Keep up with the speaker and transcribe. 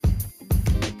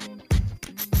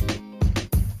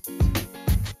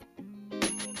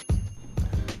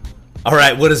All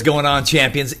right, what is going on,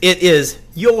 champions? It is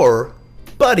your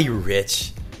buddy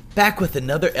Rich, back with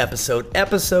another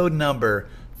episode number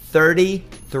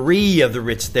 33 of the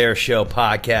Rich Thayer Show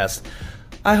podcast.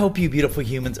 I hope you beautiful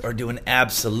humans are doing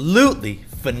absolutely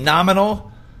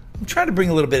phenomenal. I'm trying to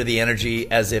bring a little bit of the energy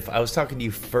as if I was talking to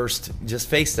you first, just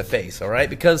face to face, all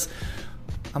right? Because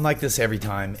I'm like this every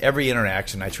time, every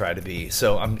interaction I try to be.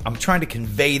 So I'm trying to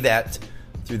convey that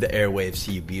through the airwaves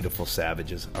to you beautiful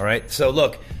savages, all right? So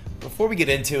look, before we get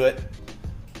into it,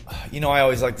 you know I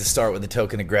always like to start with a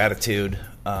token of gratitude,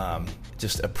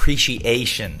 just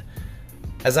appreciation.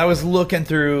 As I was looking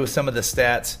through some of the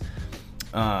stats,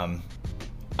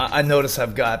 I noticed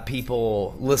I've got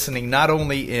people listening not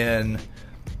only in,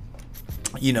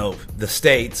 the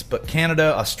States, but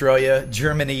Canada, Australia,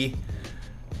 Germany,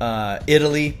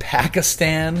 Italy,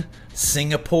 Pakistan,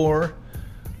 Singapore.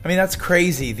 I mean, that's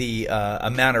crazy, the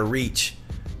amount of reach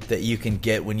that you can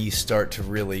get when you start to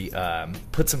really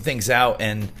put some things out.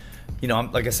 And,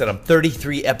 like I said, I'm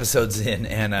 33 episodes in,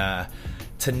 and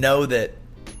to know that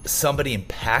somebody in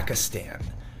Pakistan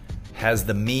has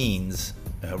the means,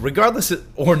 regardless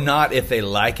or not if they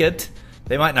like it,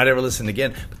 they might not ever listen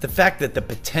again, but the fact that the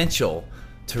potential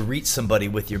to reach somebody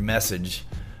with your message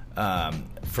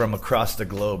from across the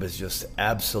globe is just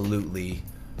absolutely,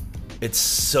 it's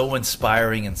so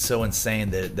inspiring and so insane,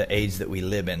 the age that we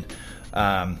live in.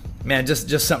 Man,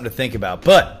 just something to think about.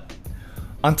 But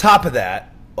on top of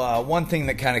that, one thing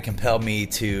that kind of compelled me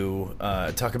to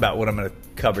talk about what I'm going to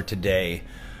cover today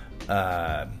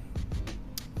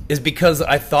is because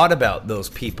I thought about those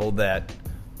people that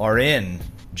are in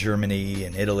Germany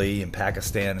and Italy and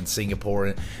Pakistan and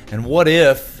Singapore, and what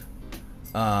if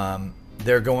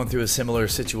they're going through a similar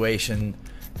situation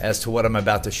as to what I'm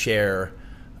about to share,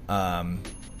 and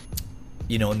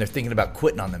they're thinking about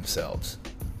quitting on themselves.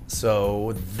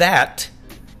 So that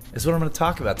is what I'm going to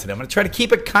talk about today. I'm going to try to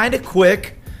keep it kind of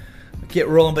quick, get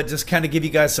rolling, but just kind of give you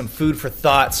guys some food for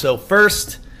thought. So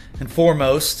first and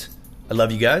foremost, I love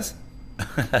you guys.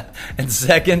 And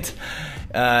second,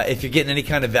 if you're getting any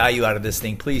kind of value out of this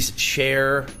thing, please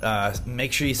share,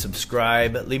 make sure you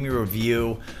subscribe, leave me a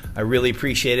review. I really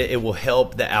appreciate it. It will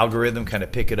help the algorithm kind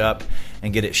of pick it up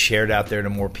and get it shared out there to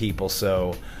more people.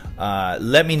 So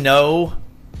let me know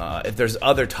if there's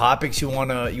other topics you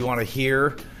wanna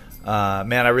hear.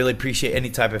 Man, I really appreciate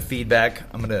any type of feedback.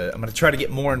 I'm gonna try to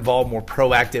get more involved, more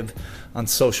proactive on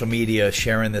social media,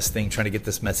 sharing this thing, trying to get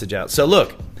this message out. So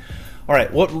look, all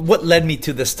right, what led me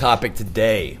to this topic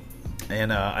today? And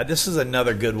this is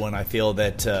another good one I feel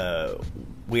that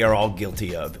we are all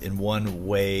guilty of in one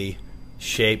way,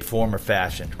 shape, form, or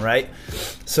fashion, right?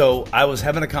 So I was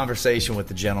having a conversation with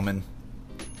a gentleman,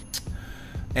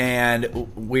 and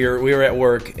we were at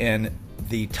work, and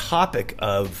the topic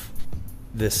of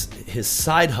his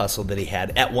side hustle that he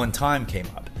had at one time came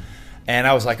up. And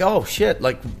I was like, oh shit,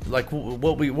 like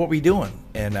what we doing?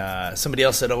 And somebody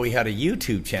else said, oh, he had a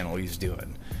YouTube channel he was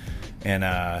doing,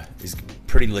 and he's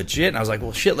pretty legit. And I was like,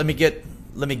 well shit, let me get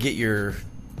your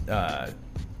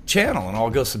channel, and I'll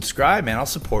go subscribe, man. I'll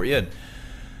support you. And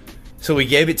so we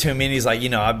gave it to him, and he's like,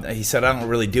 he said, I don't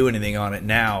really do anything on it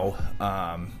now.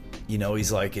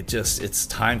 He's like, it's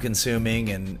time consuming,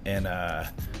 and I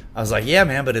was like, yeah,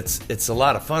 man, but it's a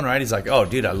lot of fun, right? He's like, oh,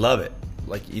 dude, I love it.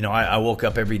 Like, I woke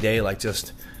up every day like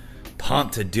just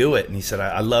pumped to do it. And he said,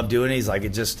 I love doing it. He's like, it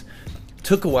just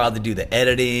took a while to do the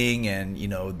editing and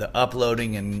the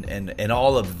uploading and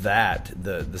all of that,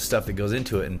 the stuff that goes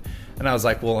into it. And I was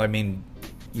like, well, I mean,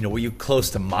 were you close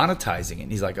to monetizing it?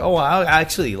 And he's like, oh, I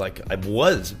actually, I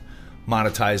was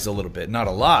monetized a little bit, not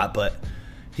a lot, but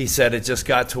he said it just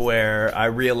got to where I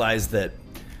realized that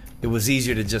it was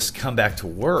easier to just come back to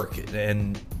work.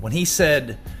 And when he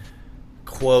said,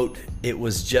 quote, it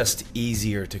was just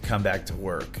easier to come back to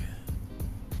work,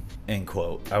 end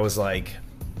quote, I was like,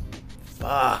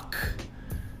 fuck.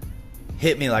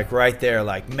 Hit me right there,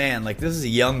 man, this is a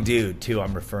young dude too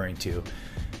I'm referring to.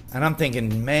 And I'm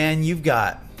thinking, man, you've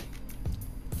got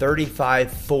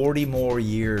 35, 40 more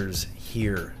years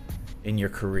here in your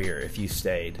career if you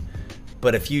stayed.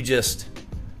 But if you just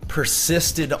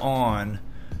persisted on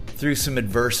through some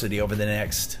adversity over the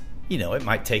next, it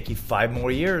might take you 5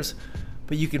 more years,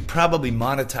 but you could probably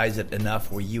monetize it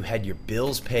enough where you had your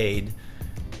bills paid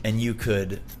and you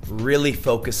could really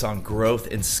focus on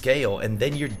growth and scale. And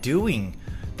then you're doing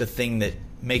the thing that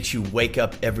makes you wake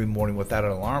up every morning without an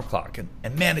alarm clock.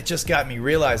 And man, it just got me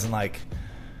realizing,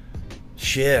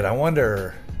 shit, I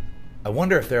wonder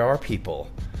if there are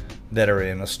people that are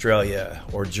in Australia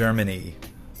or Germany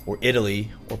or Italy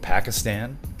or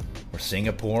Pakistan or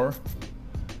Singapore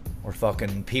or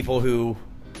fucking people who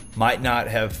might not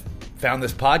have found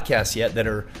this podcast yet that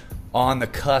are on the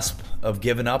cusp of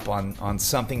giving up on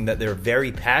something that they're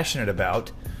very passionate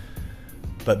about,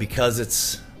 but because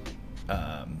it's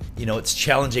it's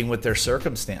challenging with their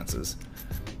circumstances,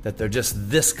 that they're just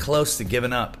this close to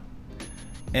giving up.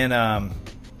 And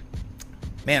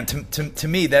man, to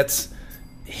me, that's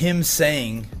him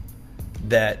saying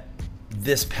that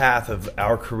this path of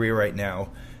our career right now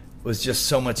was just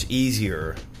so much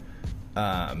easier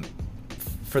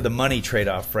for the money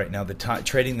trade-off right now,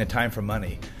 trading the time for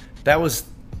money. That was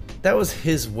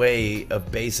his way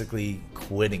of basically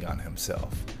quitting on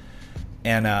himself.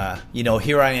 And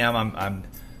here I am. I'm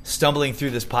stumbling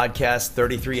through this podcast,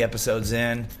 33 episodes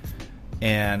in,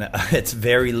 and it's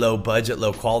very low budget,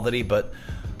 low quality. But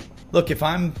look, if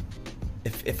I'm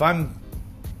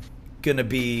gonna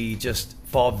be just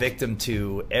fall victim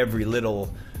to every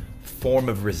little form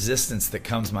of resistance that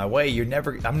comes my way, I'm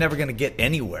never going to get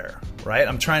anywhere, right?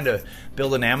 I'm trying to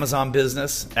build an Amazon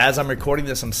business. As I'm recording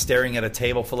this, I'm staring at a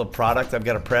table full of product I've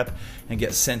got to prep and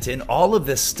get sent in. All of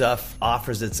this stuff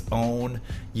offers its own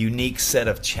unique set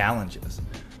of challenges.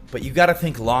 But you got to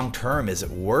think long term, is it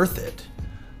worth it?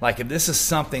 Like, if this is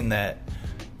something that,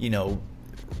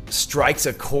 strikes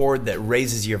a chord that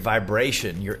raises your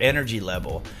vibration, your energy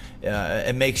level,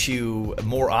 it makes you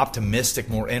more optimistic,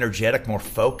 more energetic, more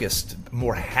focused,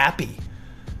 more happy.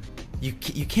 You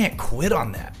can't quit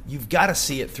on that. You've got to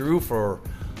see it through for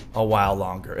a while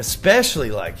longer.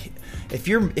 Especially like if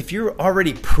you're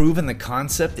already proven the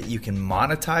concept that you can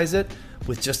monetize it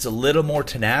with just a little more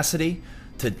tenacity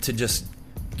to just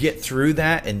get through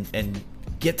that and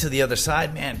get to the other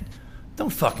side, man,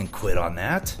 don't fucking quit on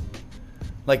that.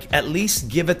 Like, at least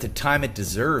give it the time it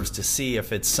deserves to see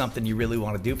if it's something you really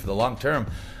want to do for the long term.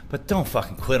 But don't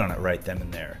fucking quit on it right then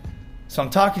and there. So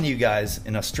I'm talking to you guys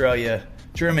in Australia,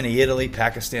 Germany, Italy,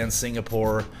 Pakistan,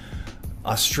 Singapore,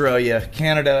 Australia,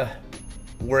 Canada,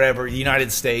 wherever, the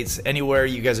United States, anywhere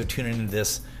you guys are tuning into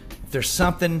this. If there's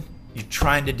something you're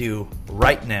trying to do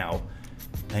right now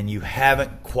and you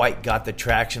haven't quite got the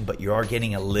traction, but you are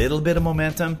getting a little bit of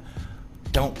momentum,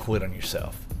 don't quit on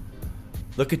yourself.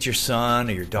 Look at your son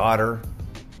or your daughter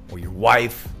or your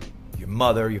wife, your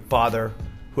mother, your father,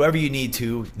 whoever you need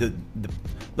to.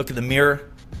 Look in the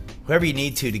mirror, whoever you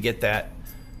need to get that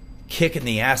kick in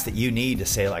the ass that you need to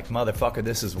say, like, motherfucker,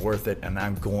 this is worth it, and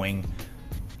I'm going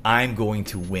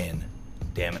to win.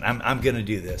 Damn it, I'm going to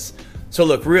do this. So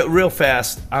look, real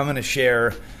fast, I'm going to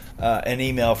share an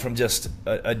email from just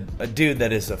a dude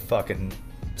that is a fucking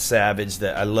savage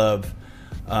that I love.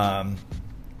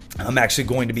 I'm actually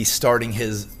going to be starting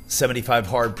his 75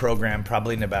 Hard program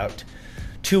probably in about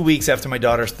 2 weeks after my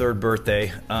daughter's 3rd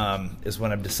birthday is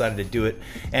when I've decided to do it.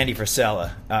 Andy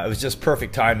Frisella. It was just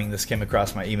perfect timing. This came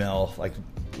across my email like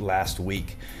last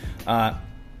week. And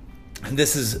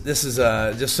this is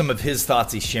just some of his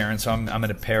thoughts he's sharing, so I'm going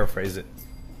to paraphrase it.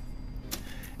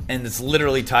 And it's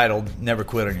literally titled, Never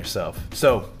Quit on Yourself.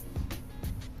 So,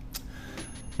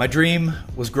 my dream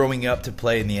was growing up to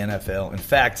play in the NFL. In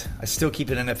fact, I still keep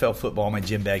an NFL football in my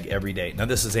gym bag every day. Now,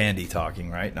 this is Andy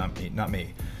talking, right? Not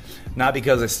me. Not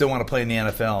because I still want to play in the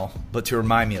NFL, but to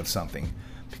remind me of something.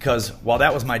 Because while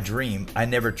that was my dream, I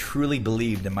never truly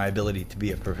believed in my ability to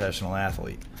be a professional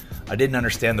athlete. I didn't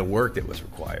understand the work that was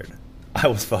required. I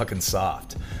was fucking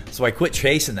soft. So I quit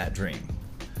chasing that dream.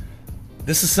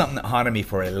 This is something that haunted me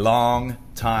for a long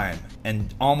time,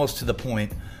 and almost to the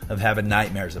point of having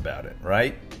nightmares about it,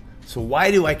 right? So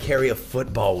why do I carry a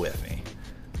football with me?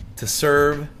 To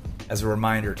serve as a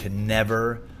reminder to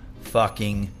never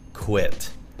fucking quit.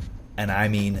 And I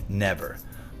mean never.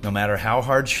 No matter how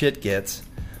hard shit gets,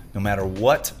 no matter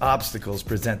what obstacles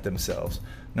present themselves,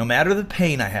 no matter the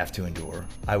pain I have to endure,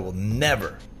 I will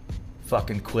never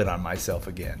fucking quit on myself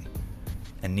again.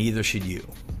 And neither should you.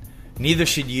 Neither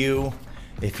should you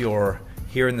if you're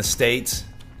here in the States.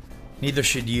 Neither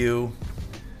should you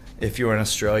if you're in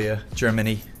Australia,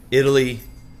 Germany, Italy,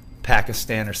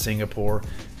 Pakistan, or Singapore.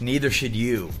 Neither should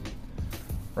you,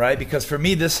 right? Because for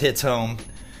me, this hits home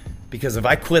because if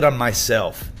I quit on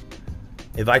myself,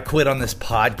 if I quit on this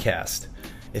podcast,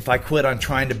 if I quit on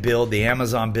trying to build the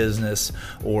Amazon business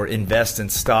or invest in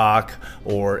stock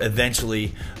or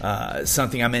eventually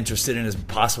something I'm interested in is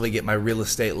possibly get my real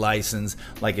estate license,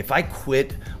 like if I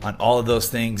quit on all of those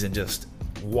things and just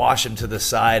wash them to the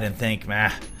side and think,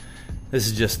 man, this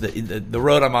is just the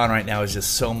road I'm on right now is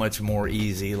just so much more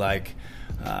easy, like,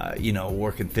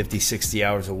 working 50, 60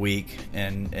 hours a week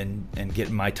and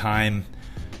getting my time,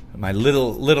 my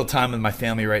little time with my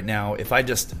family right now. If I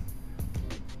just,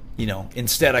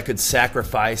 instead I could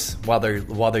sacrifice while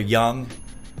they're young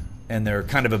and they're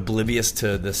kind of oblivious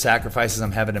to the sacrifices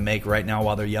I'm having to make right now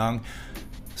while they're young.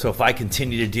 So if I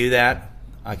continue to do that,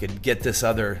 I could get these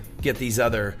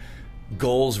other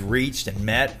goals reached and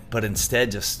met, but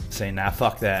instead just say, nah,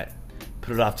 fuck that.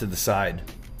 Put it off to the side.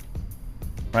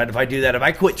 Right? If I do that, if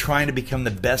I quit trying to become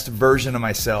the best version of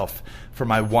myself for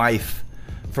my wife,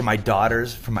 for my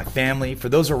daughters, for my family, for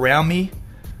those around me,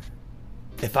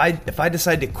 if I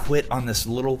decide to quit on this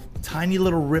tiny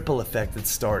little ripple effect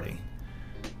that's starting,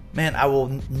 man, I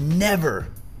will never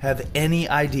have any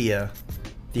idea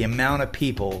the amount of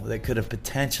people that could have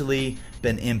potentially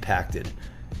been impacted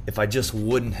if I just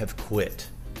wouldn't have quit.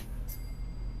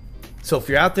 So if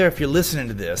you're out there, if you're listening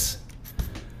to this,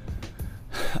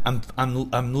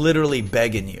 I'm literally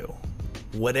begging you,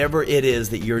 whatever it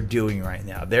is that you're doing right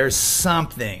now, there's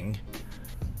something.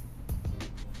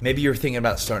 Maybe you're thinking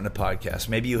about starting a podcast.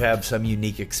 Maybe you have some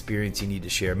unique experience you need to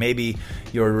share. Maybe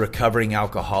you're a recovering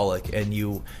alcoholic and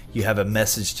you have a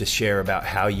message to share about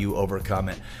how you overcome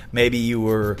it. Maybe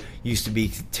you used to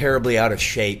be terribly out of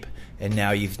shape and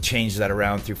now you've changed that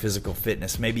around through physical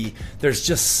fitness. Maybe there's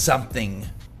just something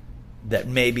that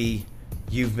maybe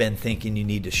you've been thinking you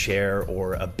need to share,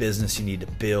 or a business you need to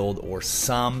build, or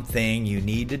something you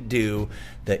need to do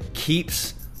that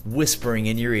keeps whispering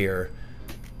in your ear.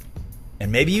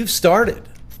 And maybe you've started,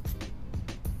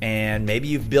 and maybe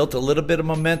you've built a little bit of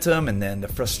momentum, and then the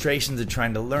frustrations of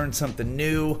trying to learn something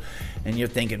new, and you're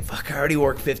thinking, fuck, I already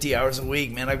work 50 hours a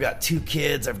week, man. I've got 2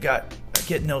 kids. I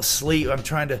get no sleep. I'm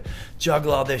trying to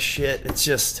juggle all this shit.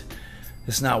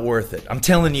 It's not worth it. I'm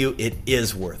telling you, it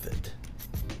is worth it.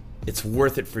 It's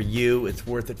worth it for you. It's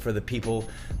worth it for the people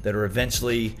that are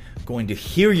eventually going to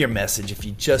hear your message if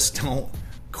you just don't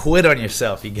quit on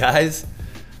yourself, you guys.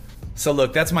 So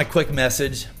look, that's my quick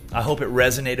message. I hope it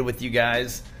resonated with you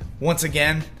guys. Once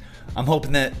again, I'm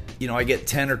hoping that, I get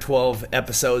 10 or 12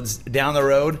 episodes down the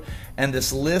road, and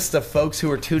this list of folks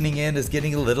who are tuning in is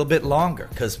getting a little bit longer.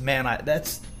 Because, man,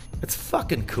 it's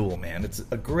fucking cool, man. It's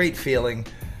a great feeling.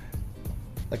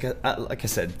 Like I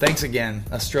said, thanks again.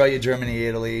 Australia, Germany,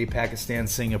 Italy, Pakistan,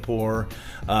 Singapore.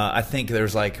 I think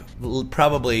there's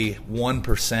probably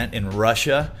 1% in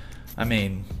Russia. I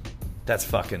mean,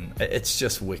 it's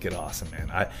just wicked awesome,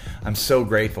 man. I'm so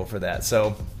grateful for that.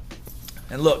 So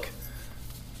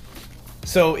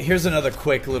here's another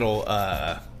quick little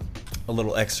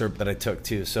excerpt that I took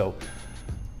too. So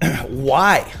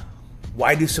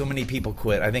why do so many people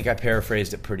quit? I think I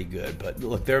paraphrased it pretty good. But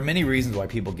look, there are many reasons why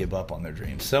people give up on their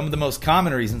dreams. Some of the most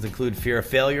common reasons include fear of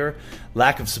failure,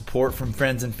 lack of support from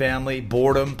friends and family,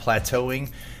 boredom,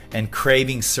 plateauing, and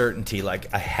craving certainty.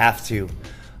 Like, I have to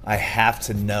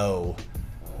know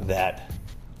that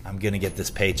I'm going to get this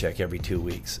paycheck every 2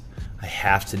 weeks. I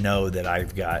have to know that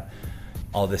I've got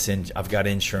all this I've got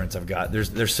insurance.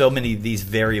 There's so many of these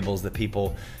variables that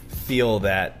people feel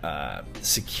that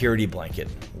security blanket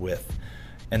with,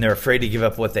 and they're afraid to give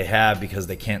up what they have because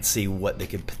they can't see what they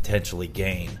could potentially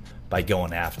gain by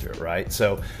going after it, right?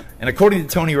 So, and according to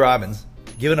Tony Robbins,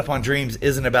 giving up on dreams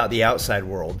isn't about the outside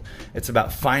world. It's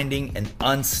about finding an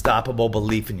unstoppable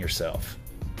belief in yourself.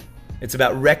 It's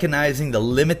about recognizing the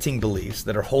limiting beliefs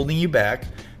that are holding you back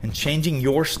and changing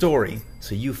your story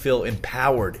so you feel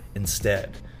empowered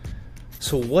instead.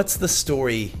 So what's the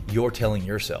story you're telling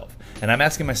yourself? And I'm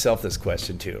asking myself this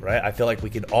question too, right? I feel like we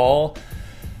could all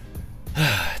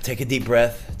take a deep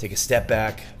breath, take a step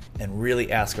back, and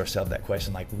really ask ourselves that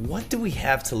question, like, what do we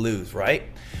have to lose, right?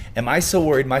 Am I so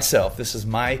worried myself? This is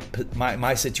my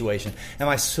situation. Am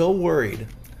I so worried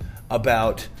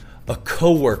about a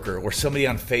coworker or somebody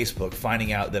on Facebook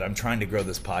finding out that I'm trying to grow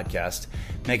this podcast,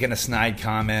 making a snide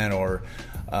comment, or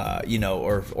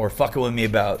fucking with me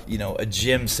about, a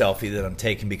gym selfie that I'm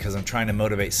taking because I'm trying to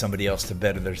motivate somebody else to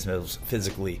better themselves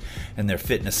physically and their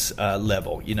fitness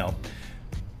level,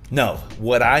 No,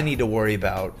 what I need to worry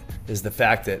about is the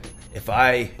fact that if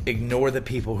I ignore the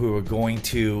people who are going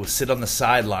to sit on the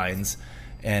sidelines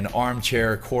and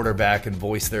armchair quarterback and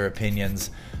voice their opinions,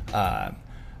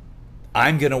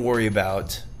 I'm going to worry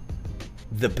about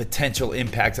the potential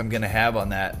impact I'm going to have on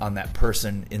that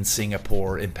person in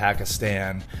Singapore, in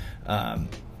Pakistan,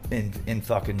 in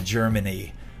fucking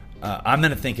Germany. I'm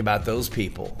going to think about those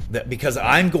people because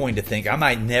I'm going to think I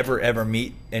might never ever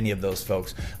meet any of those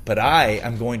folks, but I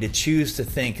am going to choose to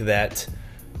think that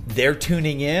they're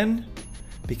tuning in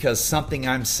because something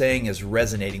I'm saying is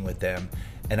resonating with them,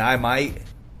 and I might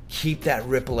keep that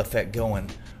ripple effect going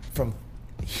from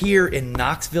here in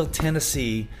Knoxville,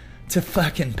 Tennessee to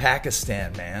fucking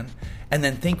Pakistan, man. And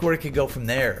then think where it could go from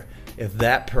there if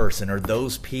that person or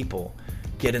those people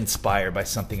get inspired by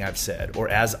something I've said, or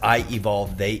as I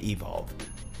evolve, they evolve.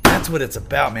 That's what it's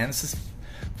about, man. This is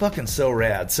fucking so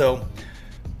rad. So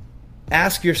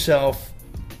ask yourself,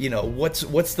 what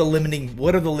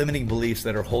are the limiting beliefs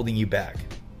that are holding you back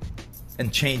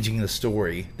and changing the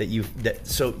story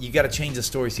so you got to change the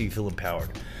story so you feel empowered.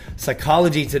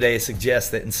 Psychology today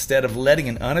suggests that instead of letting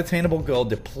an unattainable goal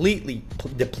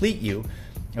deplete you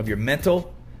of your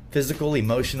mental, physical,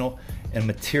 emotional, and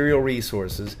material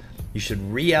resources, you should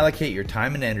reallocate your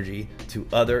time and energy to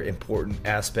other important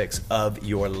aspects of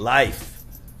your life.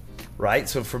 Right?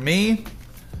 So for me,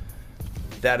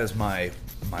 that is my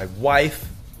wife,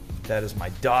 that is my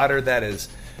daughter, that is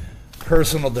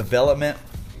personal development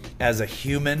as a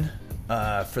human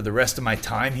for the rest of my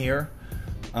time here,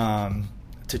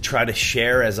 to try to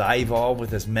share as I evolve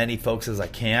with as many folks as I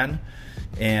can,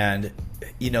 and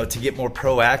to get more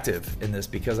proactive in this,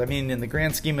 because in the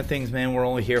grand scheme of things, man, we're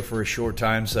only here for a short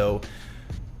time. So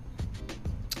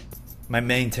my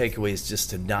main takeaway is just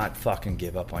to not fucking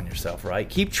give up on yourself, right?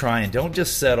 Keep trying. Don't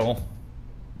just settle.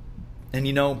 And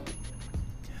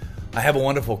I have a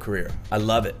wonderful career. I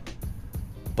love it.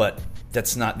 But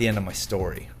that's not the end of my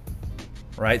story,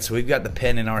 right? So we've got the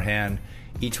pen in our hand,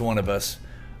 each one of us.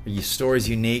 Your story's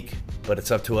unique, but it's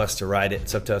up to us to write it.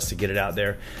 It's up to us to get it out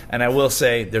there. And I will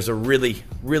say there's a really,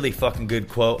 really fucking good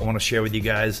quote I want to share with you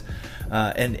guys.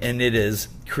 And it is,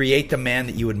 create the man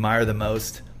that you admire the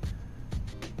most.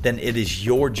 Then it is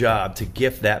your job to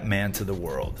gift that man to the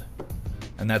world.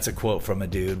 And that's a quote from a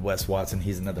dude, Wes Watson.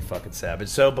 He's another fucking savage.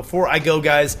 So before I go,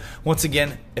 guys, once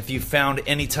again, if you found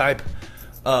any type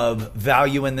of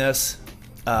value in this,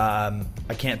 I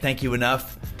can't thank you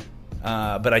enough.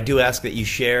 But I do ask that you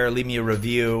share, leave me a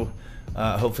review.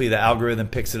 Hopefully the algorithm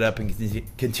picks it up and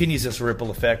continues this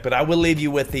ripple effect. But I will leave you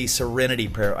with the serenity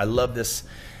prayer. I love this.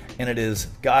 And it is,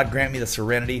 God, grant me the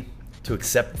serenity to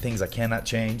accept the things I cannot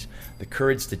change, the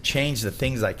courage to change the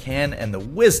things I can, and the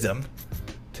wisdom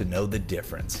to know the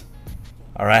difference.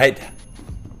 All right?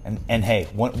 And hey,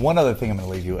 one other thing I'm going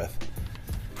to leave you with.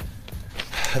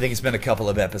 I think it's been a couple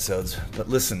of episodes, but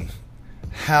listen.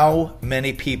 How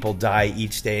many people die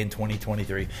each day in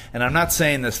 2023? And I'm not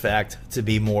saying this fact to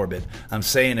be morbid. I'm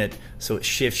saying it so it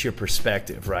shifts your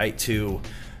perspective, right? To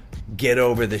get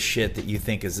over the shit that you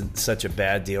think is such a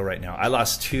bad deal right now. I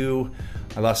lost a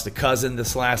cousin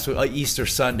this last Easter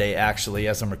Sunday, actually,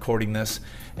 as I'm recording this,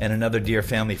 and another dear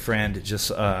family friend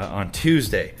just on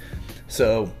Tuesday.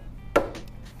 So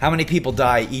how many people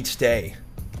die each day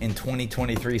in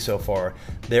 2023 so far?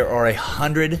 There are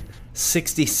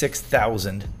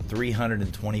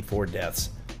 166,324 deaths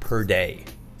per day.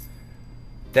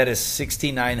 That is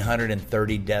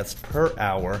 6,930 deaths per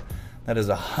hour. That is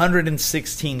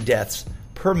 116 deaths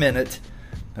per minute.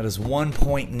 That is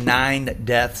 1.9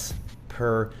 deaths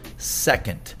per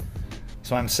second.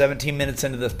 So I'm 17 minutes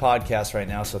into this podcast right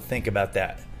now, so think about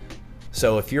that.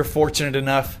 So if you're fortunate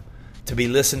enough to be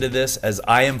listening to this, as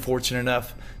I am fortunate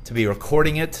enough to be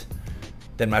recording it,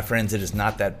 then my friends, it is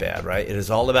not that bad, right? It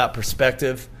is all about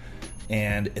perspective,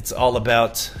 and it's all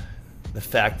about the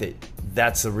fact that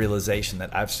that's the realization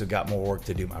that I've still got more work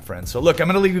to do, my friends. So look, I'm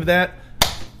going to leave you with that.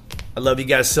 I love you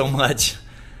guys so much,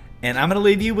 and I'm going to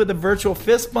leave you with a virtual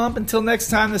fist bump. Until next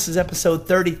time, this is episode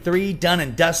 33, done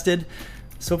and dusted.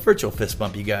 So virtual fist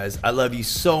bump, you guys. I love you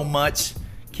so much.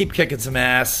 Keep kicking some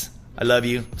ass. I love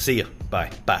you. See you.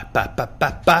 Bye. Bye. Bye. Bye.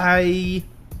 Bye. Bye.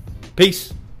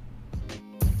 Peace.